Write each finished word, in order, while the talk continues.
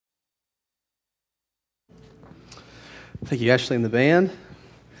Thank you, Ashley and the band.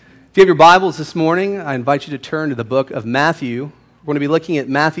 If you have your Bibles this morning, I invite you to turn to the book of Matthew. We're going to be looking at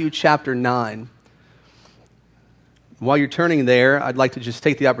Matthew chapter 9. While you're turning there, I'd like to just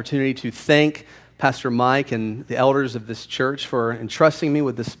take the opportunity to thank Pastor Mike and the elders of this church for entrusting me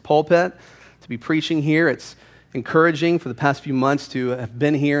with this pulpit to be preaching here. It's encouraging for the past few months to have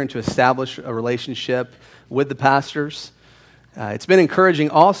been here and to establish a relationship with the pastors. It's been encouraging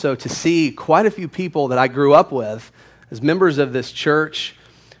also to see quite a few people that I grew up with as members of this church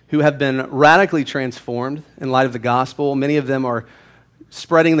who have been radically transformed in light of the gospel. Many of them are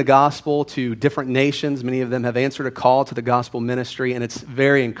spreading the gospel to different nations. Many of them have answered a call to the gospel ministry, and it's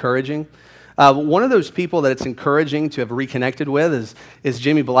very encouraging. One of those people that it's encouraging to have reconnected with is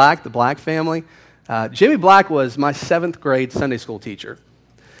Jimmy Black, the Black family. Jimmy Black was my 7th grade Sunday school teacher.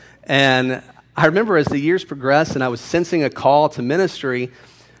 And I remember as the years progressed and I was sensing a call to ministry,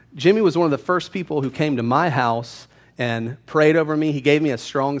 Jimmy was one of the first people who came to my house and prayed over me. He gave me a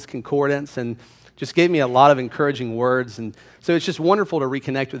Strong's Concordance and just gave me a lot of encouraging words. And so it's just wonderful to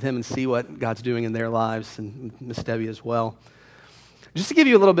reconnect with him and see what God's doing in their lives, and Miss Debbie as well. Just to give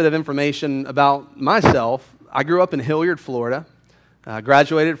you a little bit of information about myself, I grew up in Hilliard, Florida.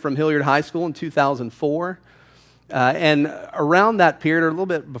 Graduated from Hilliard High School in 2004. And around that period, or a little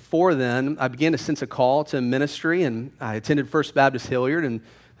bit before then, I began to sense a call to ministry, and I attended First Baptist Hilliard, and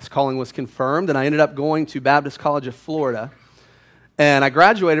this calling was confirmed, and I ended up going to Baptist College of Florida. And I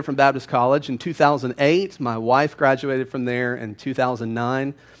graduated from Baptist College in 2008. My wife graduated from there in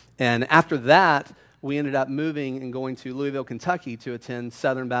 2009. And after that, we ended up moving and going to Louisville, Kentucky to attend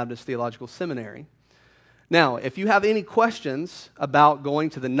Southern Baptist Theological Seminary. Now, if you have any questions about going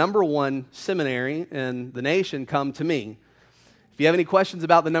to the number 1 seminary in the nation, come to me. If you have any questions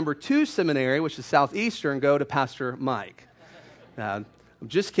about the number 2 seminary, which is Southeastern, go to Pastor Mike. I'm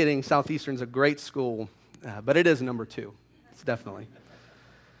just kidding. Southeastern's a great school, but it is number 2. It's definitely.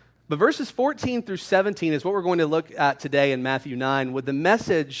 But verses 14 through 17 is what we're going to look at today in Matthew 9 with the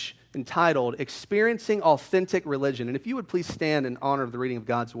message entitled, Experiencing Authentic Religion. And if you would please stand in honor of the reading of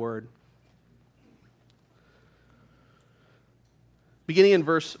God's Word. Beginning in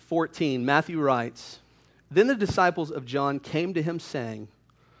verse 14, Matthew writes, "Then the disciples of John came to him saying,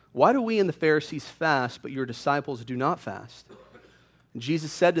 'Why do we and the Pharisees fast, but your disciples do not fast?' And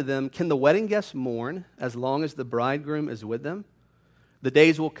Jesus said to them, 'Can the wedding guests mourn as long as the bridegroom is with them? The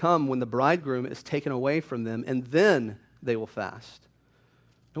days will come when the bridegroom is taken away from them, and then they will fast.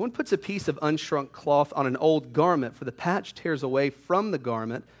 No one puts a piece of unshrunk cloth on an old garment, for the patch tears away from the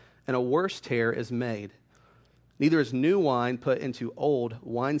garment, and a worse tear is made. Neither is new wine put into old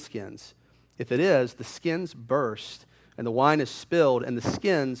wineskins. If it is, the skins burst, and the wine is spilled, and the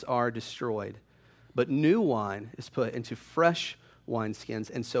skins are destroyed. But new wine is put into fresh wineskins,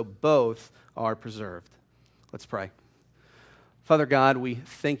 and so both are preserved.'" Let's pray. Father God, we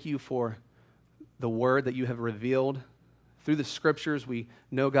thank you for the word that you have revealed through the scriptures. We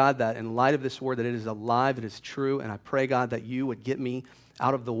know, God, that in light of this word, that it is alive, it is true, and I pray, God, that you would get me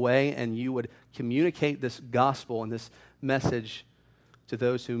out of the way and you would communicate this gospel and this message to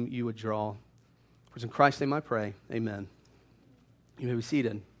those whom you would draw. For it's in Christ's name I pray. Amen. You may be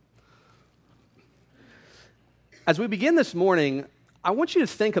seated. As we begin this morning, I want you to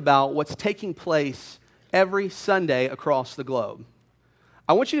think about what's taking place every Sunday across the globe.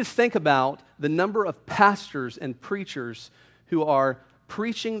 I want you to think about the number of pastors and preachers who are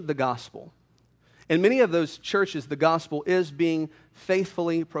preaching the gospel. In many of those churches, the gospel is being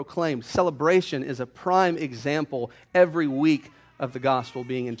faithfully proclaimed. Celebration is a prime example every week of the gospel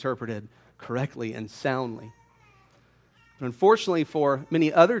being interpreted correctly and soundly. But unfortunately for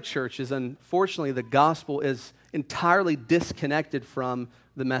many other churches, the gospel is entirely disconnected from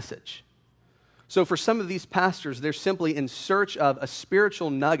the message. So for some of these pastors, they're simply in search of a spiritual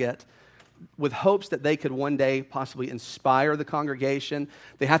nugget with hopes that they could one day possibly inspire the congregation.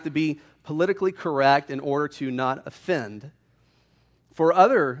 They have to be politically correct in order to not offend. For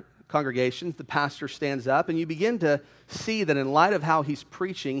other congregations, the pastor stands up, and you begin to see that in light of how he's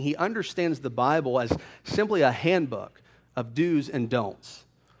preaching, he understands the Bible as simply a handbook of do's and don'ts.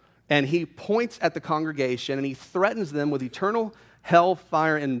 And he points at the congregation, and he threatens them with eternal hell,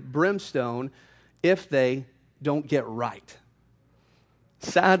 fire, and brimstone if they don't get right.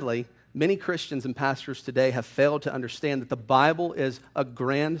 Sadly, many Christians and pastors today have failed to understand that the Bible is a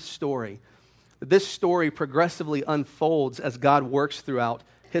grand story. This story progressively unfolds as God works throughout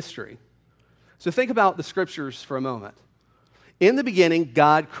history. So think about the scriptures for a moment. In the beginning,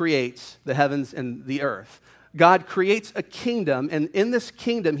 God creates the heavens and the earth. God creates a kingdom, and in this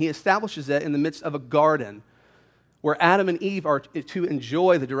kingdom, he establishes it in the midst of a garden where Adam and Eve are to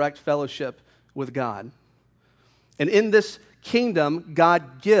enjoy the direct fellowship with God. And in this kingdom,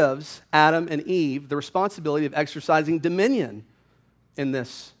 God gives Adam and Eve the responsibility of exercising dominion in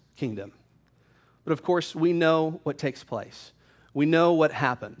this kingdom. But of course, we know what takes place. We know what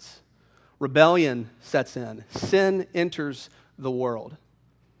happens. Rebellion sets in. Sin enters the world.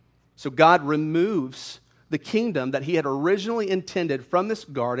 So God removes the kingdom that he had originally intended from this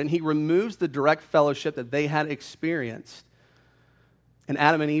garden. He removes the direct fellowship that they had experienced. And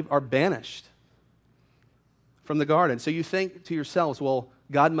Adam and Eve are banished from the garden. So you think to yourselves, well,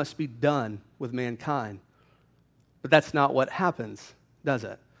 God must be done with mankind. But that's not what happens, does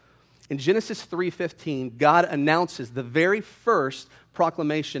it? In Genesis 3:15, God announces the very first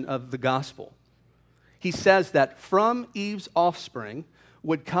proclamation of the gospel. He says that from Eve's offspring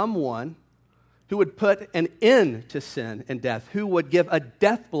would come one who would put an end to sin and death, who would give a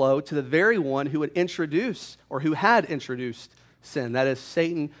death blow to the very one who would introduce, or who had introduced sin, that is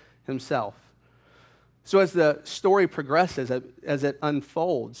Satan himself. So as the story progresses, as it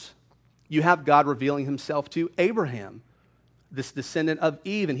unfolds, you have God revealing himself to Abraham, this descendant of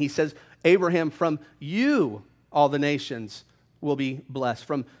Eve, and he says, Abraham, from you all the nations will be blessed.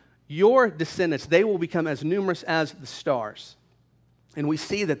 From your descendants, they will become as numerous as the stars. And we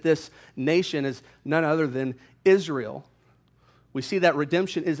see that this nation is none other than Israel. We see that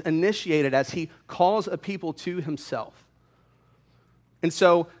redemption is initiated as he calls a people to himself. And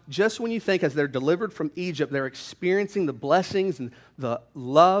so, just when you think as they're delivered from Egypt, they're experiencing the blessings and the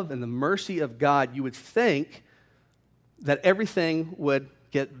love and the mercy of God, you would think that everything would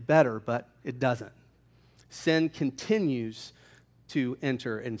get better, but it doesn't. Sin continues to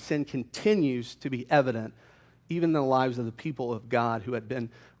enter, and sin continues to be evident, even in the lives of the people of God who had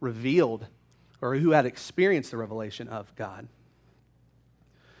been revealed or who had experienced the revelation of God.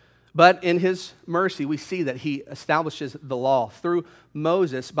 But in his mercy, we see that he establishes the law. Through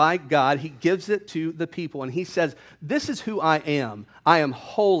Moses, by God, he gives it to the people. And he says, this is who I am. I am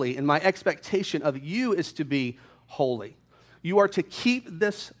holy, and my expectation of you is to be holy. You are to keep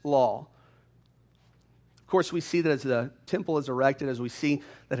this law. Of course, we see that as the temple is erected, as we see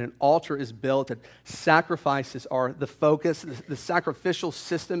that an altar is built, that sacrifices are the focus. The sacrificial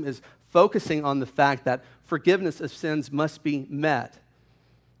system is focusing on the fact that forgiveness of sins must be met.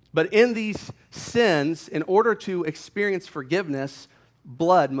 But in these sins, in order to experience forgiveness,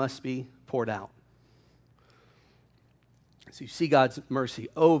 blood must be poured out. So you see God's mercy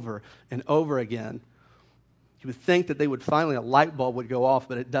over and over again. You would think that a light bulb would go off,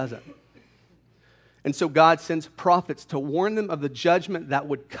 but it doesn't. And so God sends prophets to warn them of the judgment that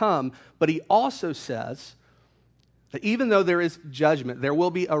would come, but he also says that even though there is judgment, there will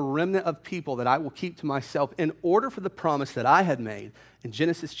be a remnant of people that I will keep to myself in order for the promise that I had made in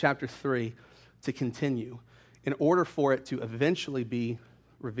Genesis chapter 3 to continue, in order for it to eventually be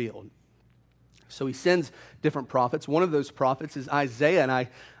revealed. So he sends different prophets. One of those prophets is Isaiah, and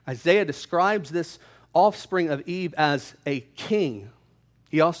Isaiah describes this offspring of Eve as a king.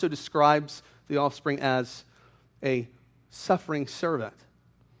 He also describes the offspring as a suffering servant.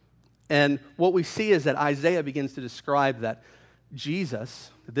 And what we see is that Isaiah begins to describe that Jesus,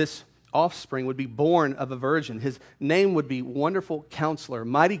 this offspring, would be born of a virgin. His name would be Wonderful Counselor,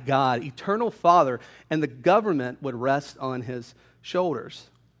 Mighty God, Eternal Father, and the government would rest on his shoulders.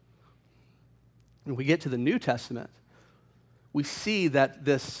 When we get to the New Testament, we see that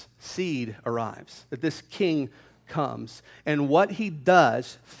this seed arrives, that this king comes. And what he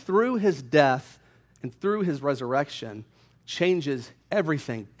does through his death and through his resurrection changes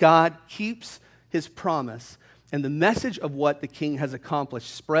everything. God keeps his promise, and the message of what the king has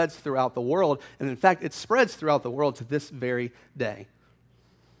accomplished spreads throughout the world. And in fact, it spreads throughout the world to this very day.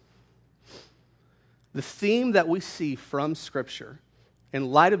 The theme that we see from Scripture,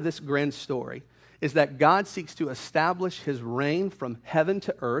 in light of this grand story, is that God seeks to establish his reign from heaven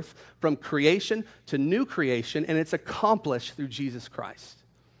to earth, from creation to new creation, and it's accomplished through Jesus Christ.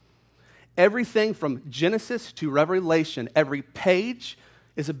 Everything from Genesis to Revelation, every page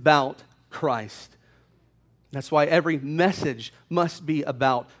is about Christ. That's why every message must be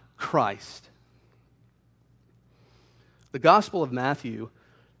about Christ. The Gospel of Matthew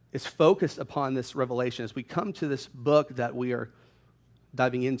is focused upon this revelation. As we come to this book that we are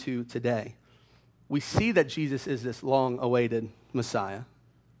diving into today, we see that Jesus is this long-awaited Messiah.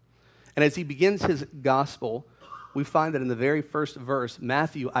 And as he begins his gospel, we find that in the very first verse,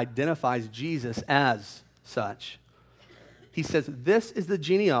 Matthew identifies Jesus as such. He says, this is the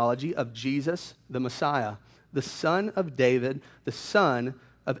genealogy of Jesus, the Messiah, the son of David, the son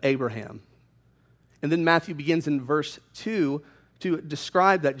of Abraham. And then Matthew begins in verse 2 to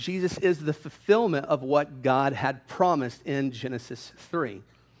describe that Jesus is the fulfillment of what God had promised in Genesis 3.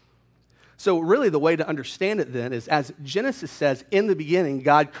 So really the way to understand it then is, as Genesis says, in the beginning,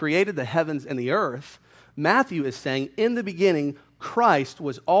 God created the heavens and the earth. Matthew is saying, in the beginning, Christ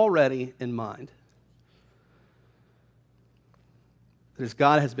was already in mind. That as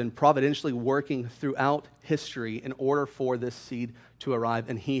God has been providentially working throughout history in order for this seed to arrive,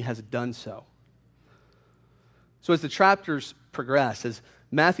 and he has done so. So as the chapters progress, as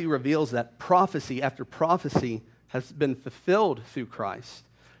Matthew reveals that prophecy after prophecy has been fulfilled through Christ,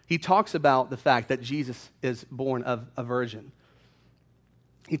 he talks about the fact that Jesus is born of a virgin.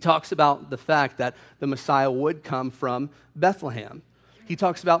 He talks about the fact that the Messiah would come from Bethlehem. He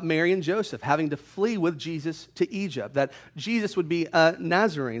talks about Mary and Joseph having to flee with Jesus to Egypt, that Jesus would be a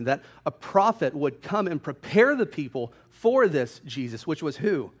Nazarene, that a prophet would come and prepare the people for this Jesus, which was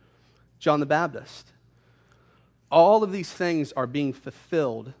who? John the Baptist. All of these things are being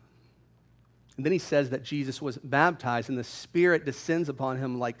fulfilled. And then he says that Jesus was baptized and the Spirit descends upon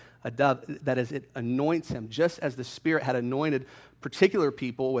him like a dove. That is, it anoints him, just as the Spirit had anointed particular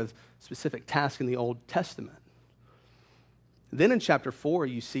people with specific tasks in the Old Testament. Then in chapter 4,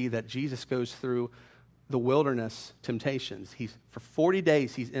 you see that Jesus goes through the wilderness temptations. For 40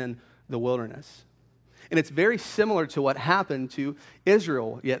 days, he's in the wilderness. And it's very similar to what happened to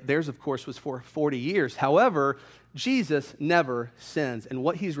Israel, yet theirs, of course, was for 40 years. However, Jesus never sins. And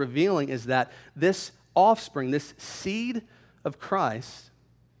what he's revealing is that this offspring, this seed of Christ,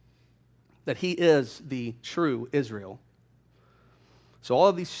 that he is the true Israel. So all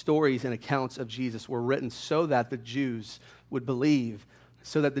of these stories and accounts of Jesus were written so that the Jews would believe,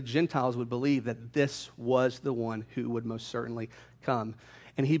 so that the Gentiles would believe that this was the one who would most certainly come.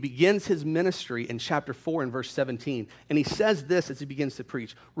 And he begins his ministry in chapter 4 and verse 17. And he says this as he begins to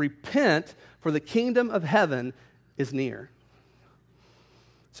preach: "Repent, for the kingdom of heaven is near."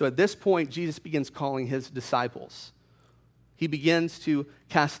 So at this point, Jesus begins calling his disciples. He begins to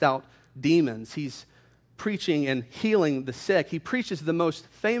cast out demons. He's preaching and healing the sick. He preaches the most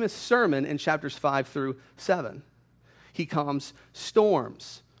famous sermon in chapters 5 through 7. He calms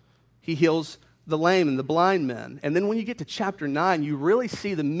storms. He heals the lame and the blind men. And then when you get to chapter 9, you really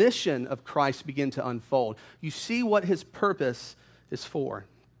see the mission of Christ begin to unfold. You see what his purpose is for.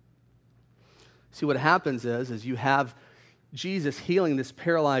 See, what happens is you have Jesus healing this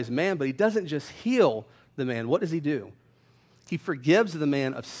paralyzed man, but he doesn't just heal the man. What does he do? He forgives the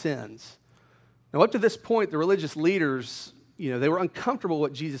man of sins. Now, up to this point, the religious leaders, they were uncomfortable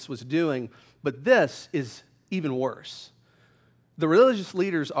with what Jesus was doing, but this is even worse. The religious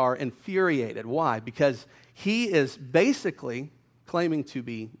leaders are infuriated. Why? Because he is basically claiming to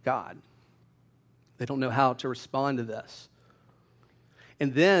be God. They don't know how to respond to this.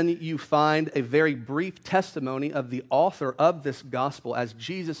 And then you find a very brief testimony of the author of this gospel as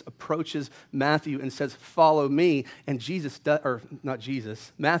Jesus approaches Matthew and says, "Follow me." And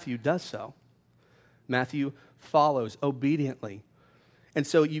Matthew does so. Matthew follows obediently. And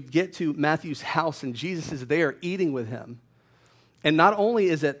so you get to Matthew's house and Jesus is there eating with him. And not only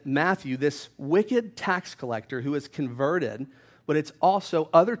is it Matthew, this wicked tax collector who is converted, but it's also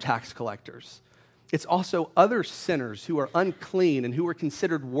other tax collectors. It's also other sinners who are unclean and who are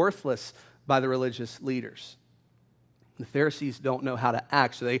considered worthless by the religious leaders. The Pharisees don't know how to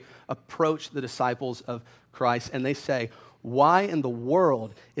act, so they approach the disciples of Christ and they say, "Why in the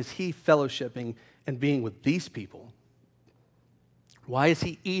world is he fellowshipping and being with these people? Why is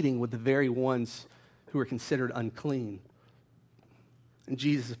he eating with the very ones who are considered unclean?" And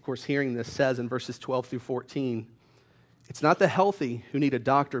Jesus, of course, hearing this, says in verses 12 through 14, "It's not the healthy who need a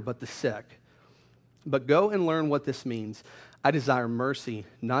doctor, but the sick. But go and learn what this means. I desire mercy,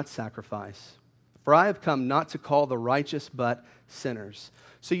 not sacrifice. For I have come not to call the righteous, but sinners."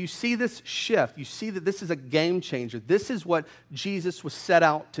 So you see this shift. You see that this is a game changer. This is what Jesus was set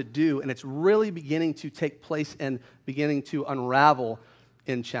out to do, and it's really beginning to take place and beginning to unravel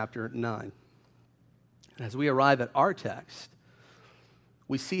in chapter 9. And as we arrive at our text,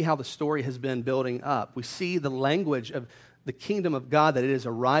 we see how the story has been building up. We see the language of the kingdom of God, that it is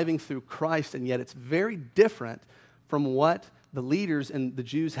arriving through Christ, and yet it's very different from what the leaders and the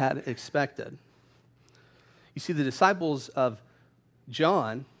Jews had expected. You see, the disciples of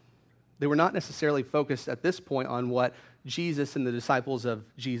John, they were not necessarily focused at this point on what Jesus and the disciples of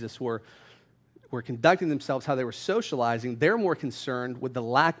Jesus were conducting themselves, how they were socializing. They're more concerned with the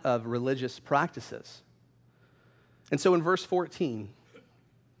lack of religious practices. And so in verse 14,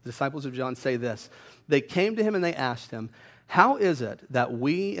 the disciples of John say this: "They came to him and they asked him, 'How is it that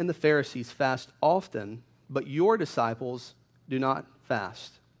we and the Pharisees fast often, but your disciples do not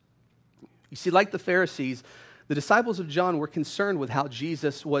fast?'" You see, like the Pharisees, the disciples of John were concerned with how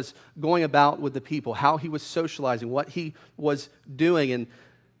Jesus was going about with the people, how he was socializing, what he was doing. And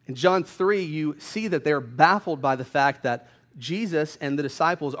In John 3, you see that they're baffled by the fact that Jesus and the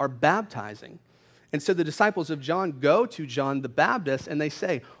disciples are baptizing. And so the disciples of John go to John the Baptist and they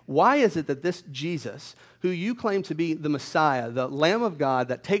say, why is it that this Jesus, who you claim to be the Messiah, the Lamb of God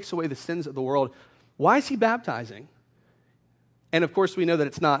that takes away the sins of the world, why is he baptizing? And of course, we know that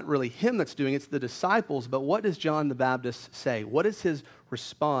it's not really him that's doing it, it's the disciples. But what does John the Baptist say? What is his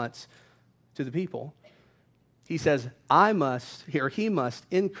response to the people? He says, he must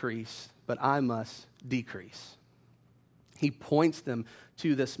increase, but I must decrease. He points them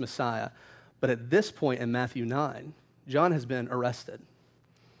to this Messiah. But at this point in Matthew 9, John has been arrested.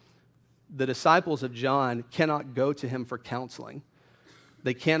 The disciples of John cannot go to him for counseling.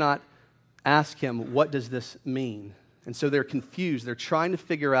 They cannot ask him, what does this mean? And so they're confused. They're trying to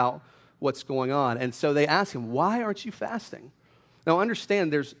figure out what's going on. And so they ask him, why aren't you fasting? Now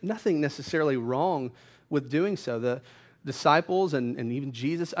understand, there's nothing necessarily wrong with doing so. The disciples and even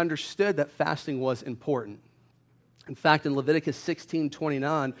Jesus understood that fasting was important. In fact, in Leviticus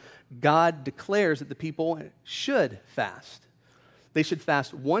 16:29, God declares that the people should fast. They should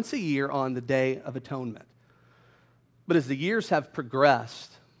fast once a year on the Day of Atonement. But as the years have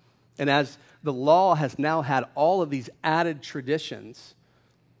progressed, and as the law has now had all of these added traditions,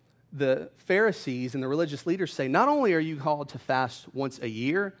 the Pharisees and the religious leaders say, not only are you called to fast once a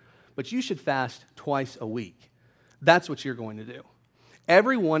year, but you should fast twice a week. That's what you're going to do.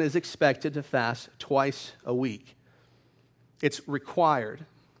 Everyone is expected to fast twice a week. It's required.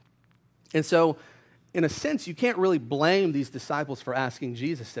 And so, in a sense, you can't really blame these disciples for asking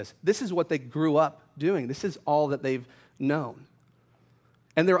Jesus this. This is what they grew up doing. This is all that they've known.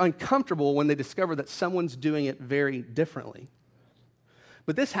 And they're uncomfortable when they discover that someone's doing it very differently.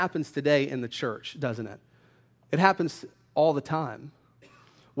 But this happens today in the church, doesn't it? It happens all the time.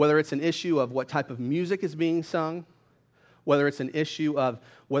 Whether it's an issue of what type of music is being sung, whether it's an issue of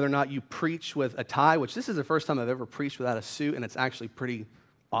whether or not you preach with a tie, which this is the first time I've ever preached without a suit, and it's actually pretty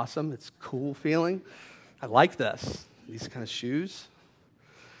awesome. It's a cool feeling. I like this, these kind of shoes.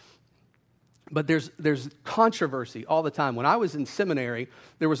 But there's controversy all the time. When I was in seminary,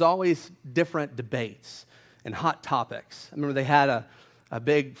 there was always different debates and hot topics. I remember they had a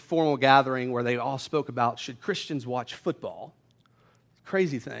big formal gathering where they all spoke about, should Christians watch football?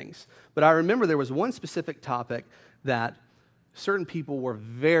 Crazy things. But I remember there was one specific topic that certain people were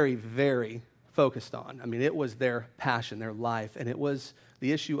very, very focused on. I mean, it was their passion, their life, and it was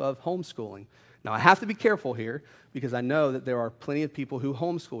the issue of homeschooling. Now, I have to be careful here because I know that there are plenty of people who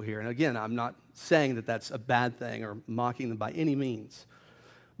homeschool here. And again, I'm not saying that that's a bad thing or mocking them by any means.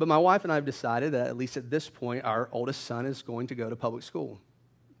 But my wife and I have decided that at least at this point, our oldest son is going to go to public school.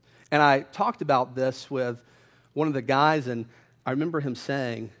 And I talked about this with one of the guys, and I remember him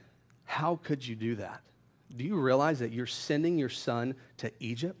saying, how could you do that? Do you realize that you're sending your son to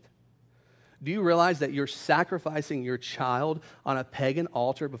Egypt? Do you realize that you're sacrificing your child on a pagan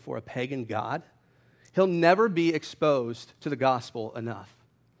altar before a pagan god? He'll never be exposed to the gospel enough.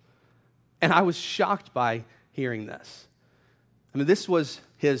 And I was shocked by hearing this. I mean, this was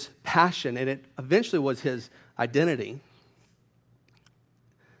his passion, and it eventually was his identity.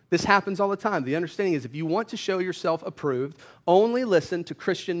 This happens all the time. The understanding is if you want to show yourself approved, only listen to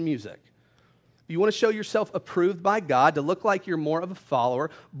Christian music. If you want to show yourself approved by God, to look like you're more of a follower,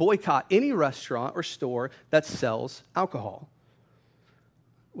 boycott any restaurant or store that sells alcohol.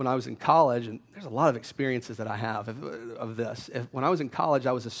 When I was in college, and there's a lot of experiences that I have of this. When I was in college,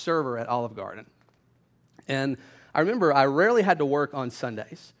 I was a server at Olive Garden. And I remember I rarely had to work on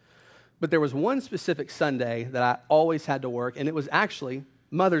Sundays. But there was one specific Sunday that I always had to work, and it was actually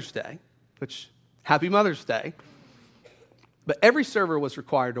Mother's Day, which, happy Mother's Day. But every server was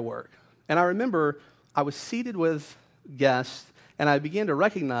required to work. And I remember I was seated with guests, and I began to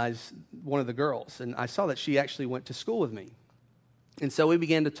recognize one of the girls, and I saw that she actually went to school with me. And so we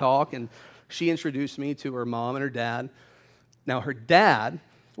began to talk, and she introduced me to her mom and her dad. Now, her dad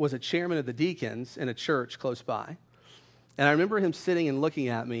was a chairman of the deacons in a church close by. And I remember him sitting and looking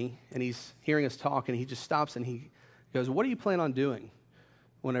at me, and he's hearing us talk, and he just stops and he goes, "What do you plan on doing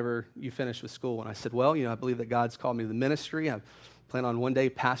whenever you finish with school?" And I said, "Well, I believe that God's called me to the ministry. I plan on one day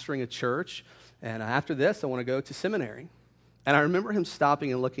pastoring a church, and after this, I want to go to seminary." And I remember him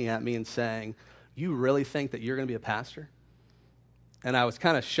stopping and looking at me and saying, "You really think that you're going to be a pastor?" And I was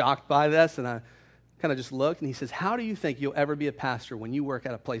kind of shocked by this, and I kind of just looked, and he says, "How do you think you'll ever be a pastor when you work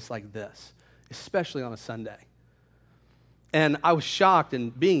at a place like this, especially on a Sunday?" And I was shocked,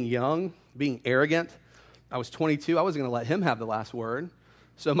 and being young, being arrogant, I was 22, I wasn't going to let him have the last word.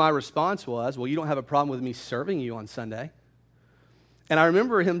 So my response was, "Well, you don't have a problem with me serving you on Sunday?" And I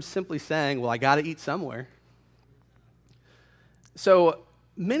remember him simply saying, "Well, I got to eat somewhere." So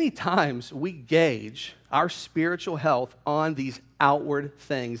many times we gauge our spiritual health on these outward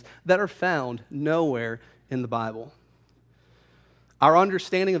things that are found nowhere in the Bible. Our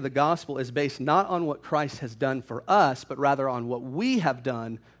understanding of the gospel is based not on what Christ has done for us, but rather on what we have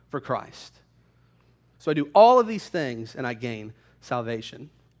done for Christ. So I do all of these things and I gain salvation.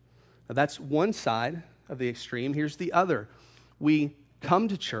 Now that's one side of the extreme. Here's the other. We come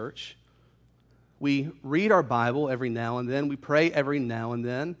to church, we read our Bible every now and then, we pray every now and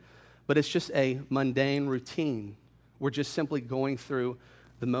then, but it's just a mundane routine. We're just simply going through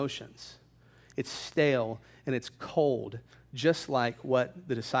the motions. It's stale and it's cold, just like what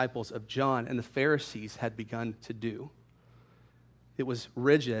the disciples of John and the Pharisees had begun to do. It was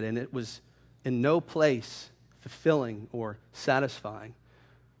rigid and it was in no place fulfilling or satisfying.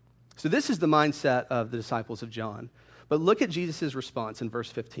 So this is the mindset of the disciples of John. But look at Jesus' response in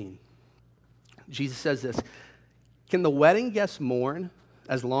verse 15. Jesus says this, "Can the wedding guests mourn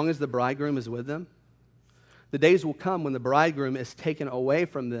as long as the bridegroom is with them? The days will come when the bridegroom is taken away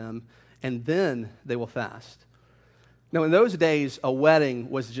from them, and then they will fast." Now, in those days, a wedding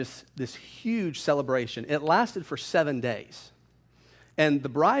was just this huge celebration. It lasted for 7 days. And the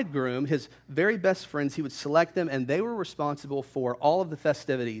bridegroom, his very best friends, he would select them, and they were responsible for all of the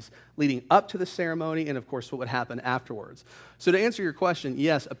festivities leading up to the ceremony and, of course, what would happen afterwards. So to answer your question,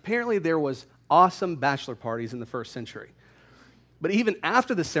 yes, apparently there was awesome bachelor parties in the first century. But even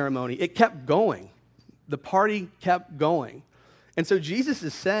after the ceremony, it kept going. The party kept going. And so Jesus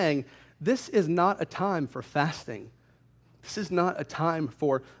is saying, this is not a time for fasting. This is not a time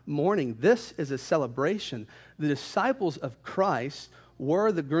for mourning. This is a celebration. The disciples of Christ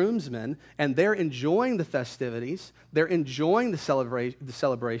were the groomsmen, and they're enjoying the festivities. They're enjoying the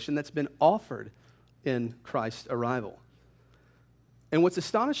celebration that's been offered in Christ's arrival. And what's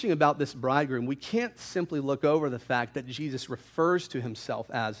astonishing about this bridegroom, we can't simply look over the fact that Jesus refers to himself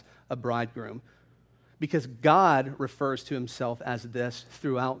as a bridegroom, because God refers to himself as this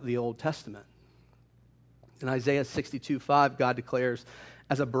throughout the Old Testament. In Isaiah 62:5, God declares,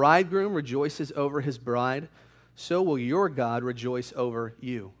 "As a bridegroom rejoices over his bride, so will your God rejoice over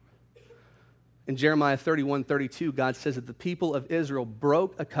you." In Jeremiah 31:32, God says that the people of Israel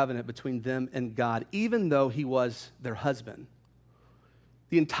broke a covenant between them and God, even though he was their husband.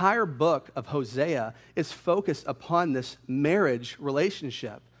 The entire book of Hosea is focused upon this marriage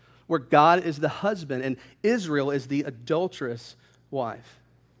relationship, where God is the husband and Israel is the adulterous wife.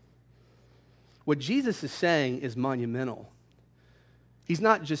 What Jesus is saying is monumental. He's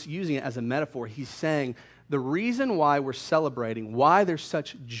not just using it as a metaphor. He's saying the reason why we're celebrating, why there's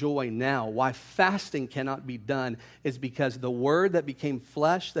such joy now, why fasting cannot be done, is because the Word that became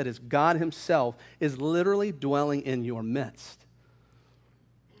flesh, that is God himself, is literally dwelling in your midst.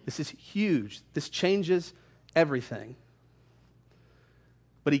 This is huge. This changes everything.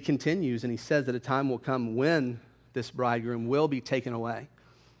 But he continues and he says that a time will come when this bridegroom will be taken away.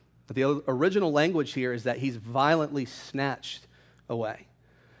 But the original language here is that he's violently snatched away.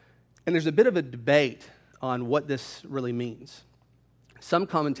 And there's a bit of a debate on what this really means. Some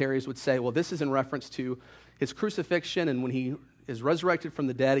commentaries would say, well, this is in reference to his crucifixion, and when he is resurrected from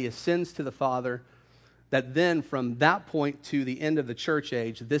the dead, he ascends to the Father, that then from that point to the end of the church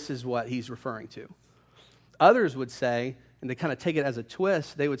age, this is what he's referring to. Others would say, and they kind of take it as a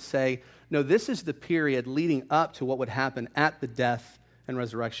twist, they would say, no, this is the period leading up to what would happen at the death and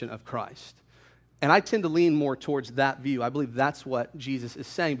resurrection of Christ. And I tend to lean more towards that view. I believe that's what Jesus is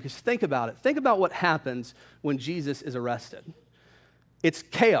saying, because think about it. Think about what happens when Jesus is arrested. It's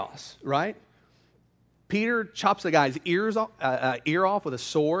chaos, right? Peter chops the guy's ear off with a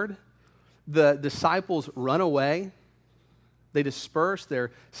sword. The disciples run away. They disperse.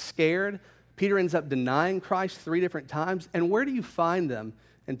 They're scared. Peter ends up denying Christ 3 different times. And where do you find them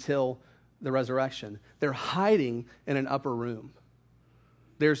until the resurrection? They're hiding in an upper room.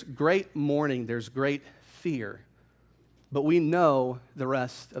 There's great mourning. There's great fear. But we know the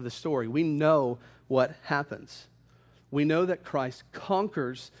rest of the story. We know what happens. We know that Christ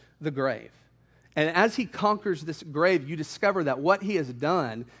conquers the grave. And as he conquers this grave, you discover that what he has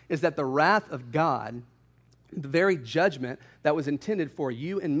done is that the wrath of God, the very judgment that was intended for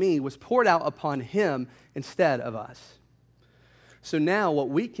you and me, was poured out upon him instead of us. So now what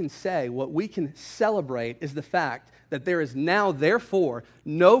we can say, what we can celebrate, is the fact that there is now, therefore,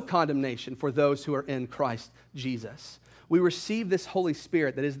 no condemnation for those who are in Christ Jesus. We receive this Holy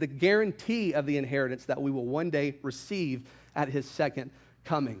Spirit that is the guarantee of the inheritance that we will one day receive at his second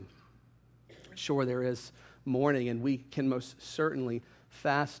coming. Sure, there is mourning, and we can most certainly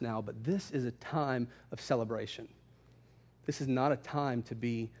fast now, but this is a time of celebration. This is not a time to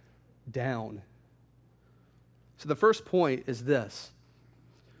be down. So the first point is this: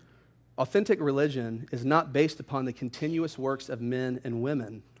 Authentic religion is not based upon the continuous works of men and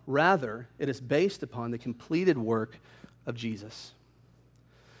women. Rather, it is based upon the completed work of Jesus.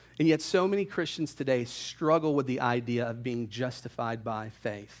 And yet so many Christians today struggle with the idea of being justified by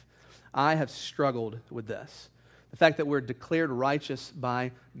faith. I have struggled with this. The fact that we're declared righteous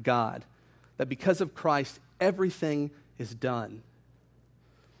by God, that because of Christ, everything is done.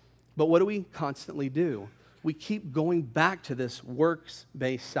 But what do we constantly do? We keep going back to this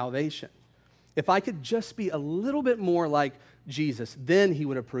works-based salvation. If I could just be a little bit more like Jesus, then he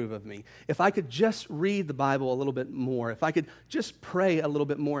would approve of me. If I could just read the Bible a little bit more, if I could just pray a little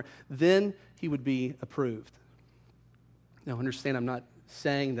bit more, then he would be approved. Now, understand, I'm not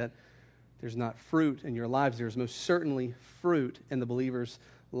saying that there's not fruit in your lives. There's most certainly fruit in the believer's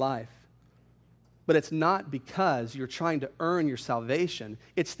life. But it's not because you're trying to earn your salvation.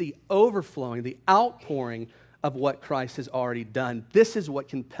 It's the overflowing, the outpouring of what Christ has already done. This is what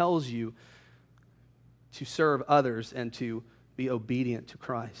compels you to serve others and to be obedient to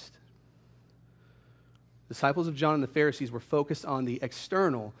Christ. The disciples of John and the Pharisees were focused on the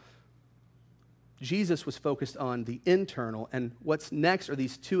external. Jesus was focused on the internal. And what's next are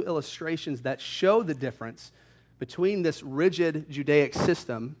these two illustrations that show the difference between this rigid Judaic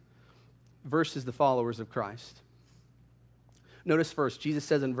system versus the followers of Christ. Notice first, Jesus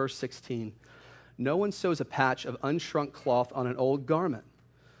says in verse 16, "No one sews a patch of unshrunk cloth on an old garment,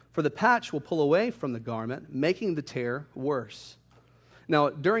 for the patch will pull away from the garment, making the tear worse." Now,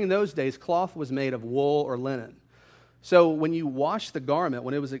 during those days, cloth was made of wool or linen. So when you washed the garment,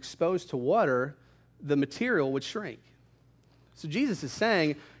 when it was exposed to water, the material would shrink. So Jesus is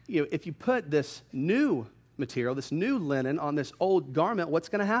saying, if you put this new material, this new linen on this old garment, what's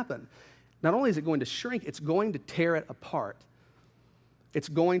going to happen? Not only is it going to shrink, it's going to tear it apart. It's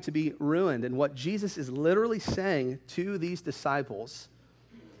going to be ruined. And what Jesus is literally saying to these disciples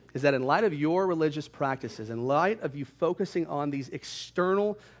is that in light of your religious practices, in light of you focusing on these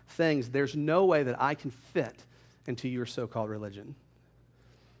external things, there's no way that I can fit into your so-called religion.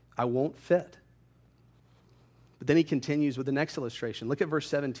 I won't fit. But then he continues with the next illustration. Look at verse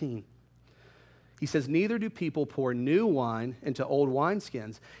 17. He says, "Neither do people pour new wine into old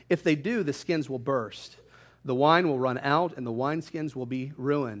wineskins. If they do, the skins will burst. The wine will run out, and the wineskins will be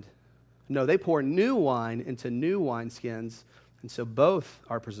ruined. No, they pour new wine into new wineskins, and so both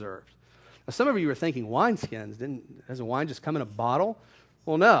are preserved." Now, some of you are thinking, wineskins? Doesn't wine just come in a bottle?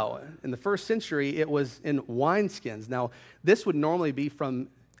 Well, no. In the first century, it was in wineskins. Now, this would normally be from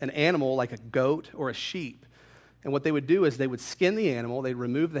an animal like a goat or a sheep. And what they would do is they would skin the animal, they'd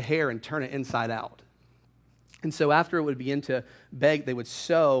remove the hair and turn it inside out. And so after it would begin to beg, they would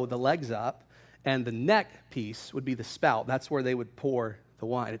sew the legs up, and the neck piece would be the spout. That's where they would pour the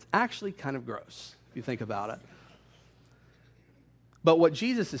wine. It's actually kind of gross, if you think about it. But what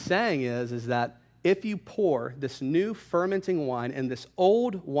Jesus is saying is that if you pour this new fermenting wine in this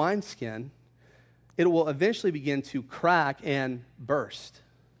old wineskin, it will eventually begin to crack and burst.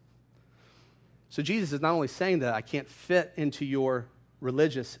 So Jesus is not only saying that I can't fit into your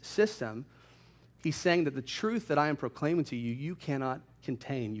religious system, he's saying that the truth that I am proclaiming to you, you cannot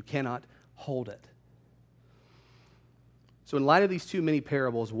contain, you cannot hold it. So in light of these two mini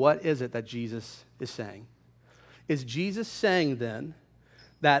parables, what is it that Jesus is saying? Is Jesus saying then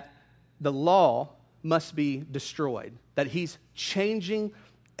that the law must be destroyed, that he's changing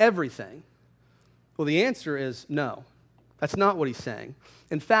everything? Well, the answer is no. That's not what he's saying.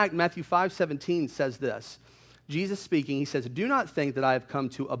 In fact, Matthew 5:17 says this. Jesus speaking, he says, "Do not think that I have come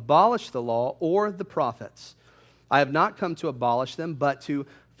to abolish the law or the prophets. I have not come to abolish them, but to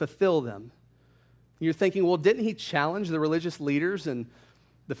fulfill them." You're thinking, well, didn't he challenge the religious leaders and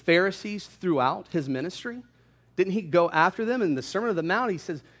the Pharisees throughout his ministry? Didn't he go after them? In the Sermon on the Mount, he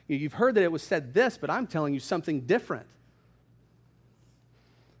says, you've heard that it was said this, but I'm telling you something different.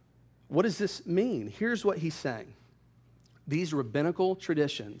 What does this mean? Here's what he's saying. These rabbinical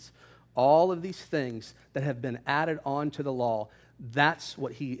traditions, all of these things that have been added on to the law, that's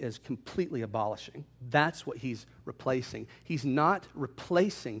what he is completely abolishing. That's what he's replacing. He's not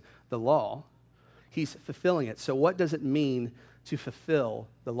replacing the law. He's fulfilling it. So what does it mean to fulfill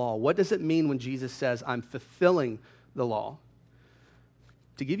the law? What does it mean when Jesus says, I'm fulfilling the law?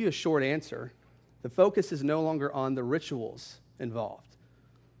 To give you a short answer, the focus is no longer on the rituals involved.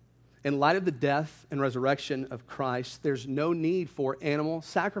 In light of the death and resurrection of Christ, there's no need for animal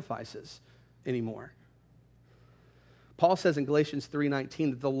sacrifices anymore. Paul says in Galatians 3:19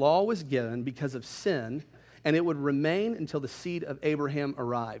 that the law was given because of sin, and it would remain until the seed of Abraham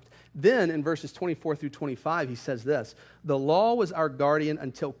arrived. Then in verses 24 through 25, he says this, "The law was our guardian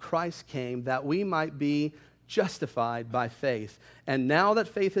until Christ came, that we might be justified by faith. And now that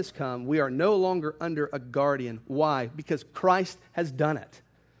faith has come, we are no longer under a guardian. Why? Because Christ has done it.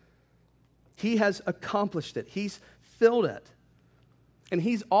 He has accomplished it. He's filled it. And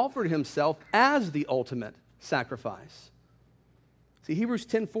he's offered himself as the ultimate sacrifice. See, Hebrews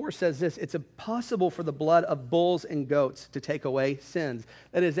 10:4 says this: it's impossible for the blood of bulls and goats to take away sins.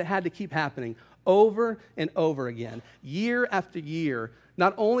 That is, it had to keep happening over and over again, year after year.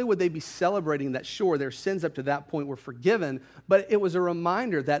 Not only would they be celebrating that, sure, their sins up to that point were forgiven, but it was a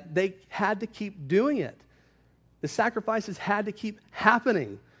reminder that they had to keep doing it. The sacrifices had to keep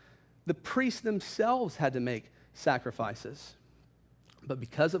happening. The priests themselves had to make sacrifices. But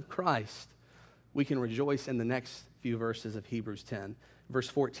because of Christ, we can rejoice in the next few verses of Hebrews 10. Verse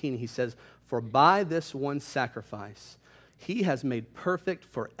 14, he says, "For by this one sacrifice, he has made perfect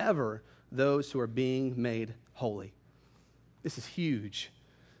forever those who are being made holy." This is huge,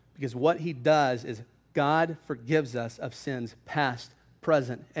 because what he does is God forgives us of sins past,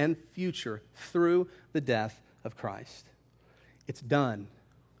 present, and future through the death of Christ. It's done.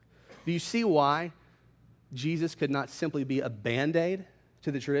 Do you see why Jesus could not simply be a Band-Aid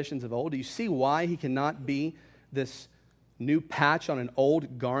to the traditions of old? Do you see why he cannot be this new patch on an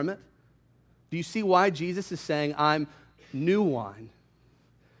old garment? Do you see why Jesus is saying, "I'm new wine"?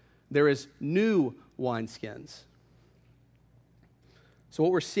 There is new wineskins. So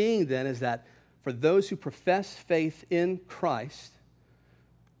what we're seeing then is that for those who profess faith in Christ,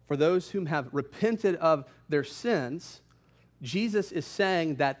 for those whom have repented of their sins, Jesus is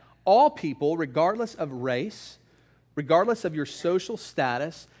saying that all people, regardless of race, regardless of your social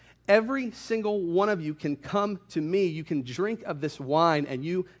status, every single one of you can come to me. You can drink of this wine and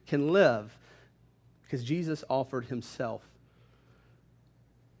you can live, because Jesus offered himself.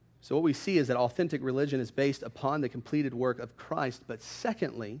 So what we see is that authentic religion is based upon the completed work of Christ. But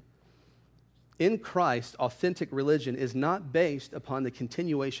secondly, in Christ, authentic religion is not based upon the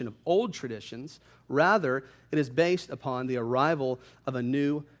continuation of old traditions. Rather, it is based upon the arrival of a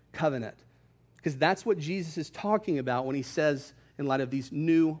new covenant. Because that's what Jesus is talking about when he says, in light of these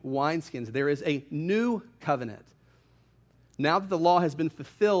new wineskins, there is a new covenant. Now that the law has been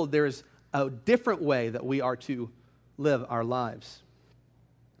fulfilled, there is a different way that we are to live our lives.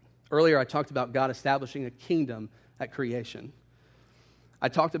 Earlier, I talked about God establishing a kingdom at creation. I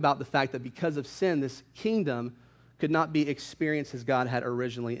talked about the fact that because of sin, this kingdom could not be experienced as God had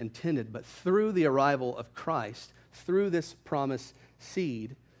originally intended. But through the arrival of Christ, through this promised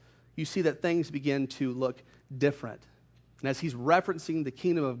seed, you see that things begin to look different. And as he's referencing the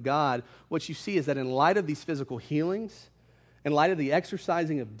kingdom of God, what you see is that in light of these physical healings, in light of the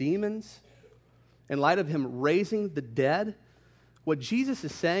exorcising of demons, in light of him raising the dead, what Jesus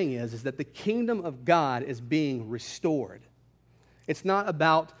is saying is that the kingdom of God is being restored. It's not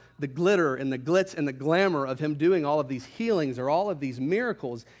about the glitter and the glitz and the glamour of him doing all of these healings or all of these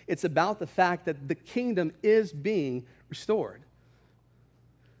miracles. It's about the fact that the kingdom is being restored.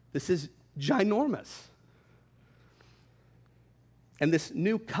 This is ginormous. And this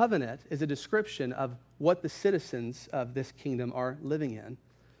new covenant is a description of what the citizens of this kingdom are living in.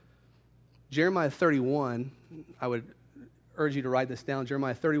 Jeremiah 31, I would urge you to write this down.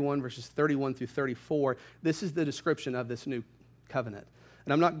 Jeremiah 31, verses 31 through 34. This is the description of this new covenant.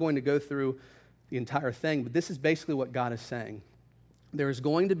 And I'm not going to go through the entire thing, but this is basically what God is saying. There is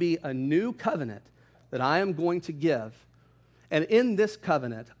going to be a new covenant that I am going to give. And in this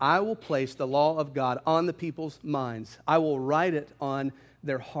covenant, I will place the law of God on the people's minds. I will write it on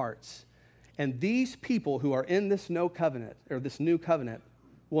their hearts. And these people who are in this new covenant,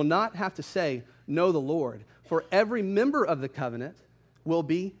 will not have to say, "Know the Lord," for every member of the covenant will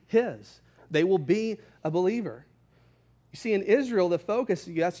be his. They will be a believer. You see, in Israel, the focus,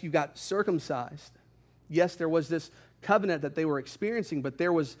 yes, you got circumcised. Yes, there was this covenant that they were experiencing, but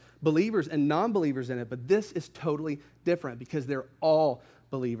there was believers and non-believers in it. But this is totally different because they're all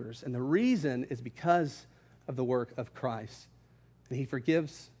believers. And the reason is because of the work of Christ. And he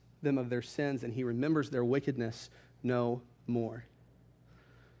forgives them of their sins, and he remembers their wickedness no more.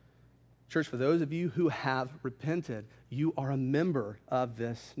 Church, for those of you who have repented, you are a member of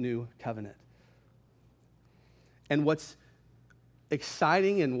this new covenant. And what's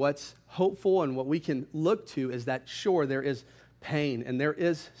exciting and what's hopeful and what we can look to is that, sure, there is pain and there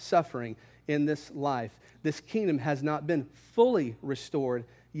is suffering in this life. This kingdom has not been fully restored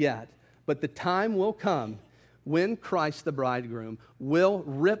yet, but the time will come when Christ, the bridegroom, will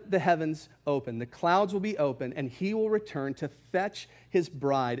rip the heavens open. The clouds will be open, and he will return to fetch his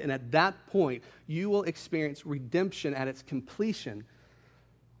bride. And at that point, you will experience redemption at its completion,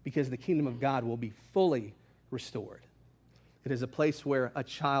 because the kingdom of God will be fully restored. It is a place where a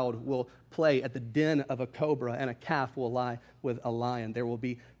child will play at the den of a cobra and a calf will lie with a lion. There will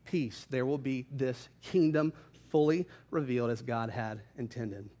be peace. There will be this kingdom fully revealed as God had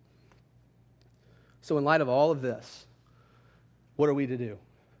intended. So in light of all of this, what are we to do?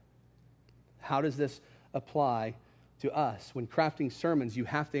 How does this apply to us? When crafting sermons, you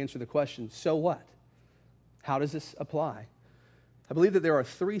have to answer the question, so what? How does this apply? I believe that there are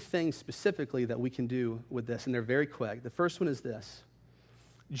three things specifically that we can do with this, and they're very quick. The first one is this.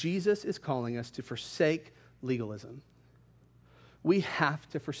 Jesus is calling us to forsake legalism. We have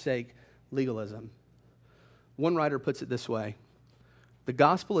to forsake legalism. One writer puts it this way. The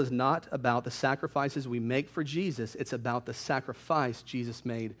gospel is not about the sacrifices we make for Jesus. It's about the sacrifice Jesus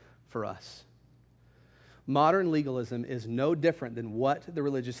made for us. Modern legalism is no different than what the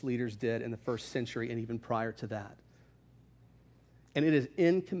religious leaders did in the first century and even prior to that. And it is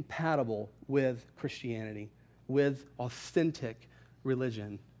incompatible with Christianity, with authentic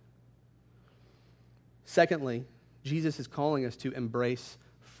religion. Secondly, Jesus is calling us to embrace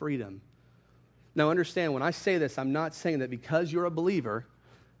freedom. Now understand, when I say this, I'm not saying that because you're a believer,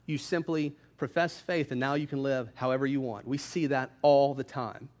 you simply profess faith and now you can live however you want. We see that all the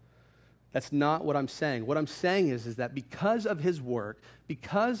time. That's not what I'm saying. What I'm saying is that because of his work,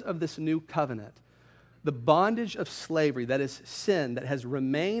 because of this new covenant, the bondage of slavery, that is sin, that has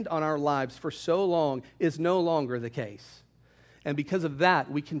remained on our lives for so long is no longer the case. And because of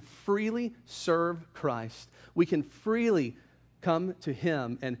that, we can freely serve Christ. We can freely come to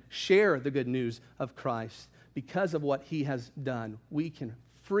him and share the good news of Christ. Because of what he has done, we can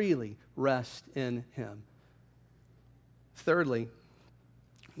freely rest in him. Thirdly,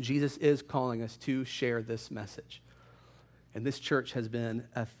 Jesus is calling us to share this message. And this church has been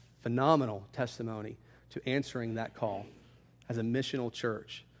a phenomenal testimony to answering that call as a missional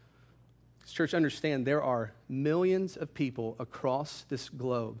church. This church, understand there are millions of people across this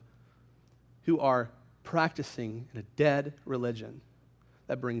globe who are practicing in a dead religion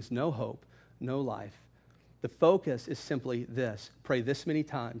that brings no hope, no life. The focus is simply this: pray this many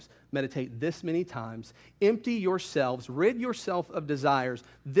times, meditate this many times, empty yourselves, rid yourself of desires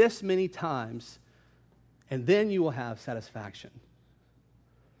this many times, and then you will have satisfaction.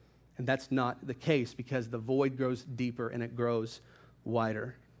 And that's not the case because the void grows deeper and it grows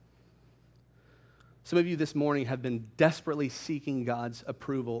wider. Some of you this morning have been desperately seeking God's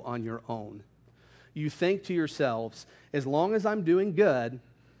approval on your own. You think to yourselves, as long as I'm doing good,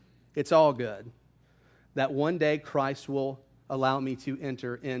 it's all good. That one day Christ will allow me to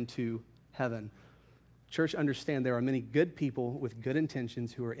enter into heaven. Church, understand there are many good people with good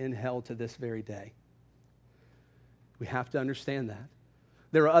intentions who are in hell to this very day. We have to understand that.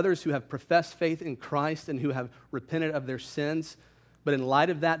 There are others who have professed faith in Christ and who have repented of their sins, but in light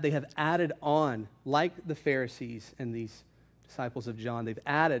of that, they have added on, like the Pharisees and these disciples of John, they've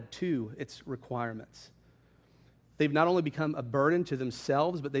added to its requirements. They've not only become a burden to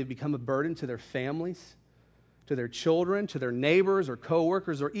themselves, but they've become a burden to their families, to their children, to their neighbors or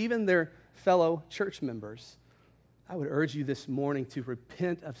coworkers, or even their fellow church members. I would urge you this morning to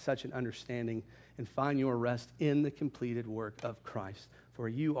repent of such an understanding and find your rest in the completed work of Christ, for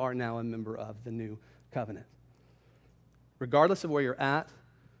you are now a member of the new covenant. Regardless of where you're at,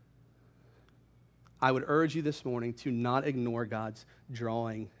 I would urge you this morning to not ignore God's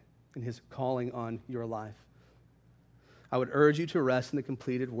drawing and his calling on your life. I would urge you to rest in the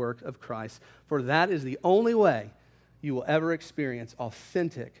completed work of Christ, for that is the only way you will ever experience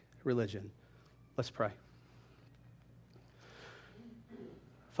authentic religion. Let's pray.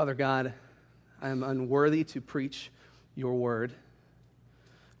 Father God, I am unworthy to preach your word.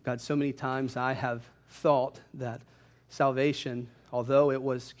 God, so many times I have thought that salvation, although it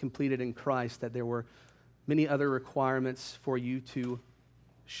was completed in Christ, that there were many other requirements for you to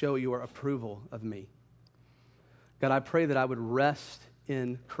show your approval of me. God, I pray that I would rest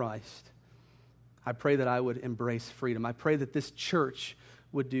in Christ. I pray that I would embrace freedom. I pray that this church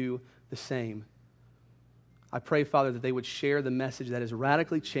would do the same. I pray, Father, that they would share the message that has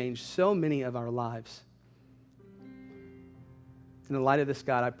radically changed so many of our lives. In the light of this,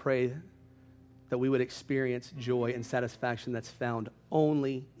 God, I pray that we would experience joy and satisfaction that's found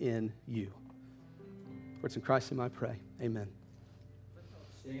only in you. For it's in Christ's name I pray. Amen.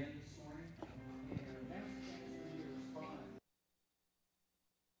 Stand.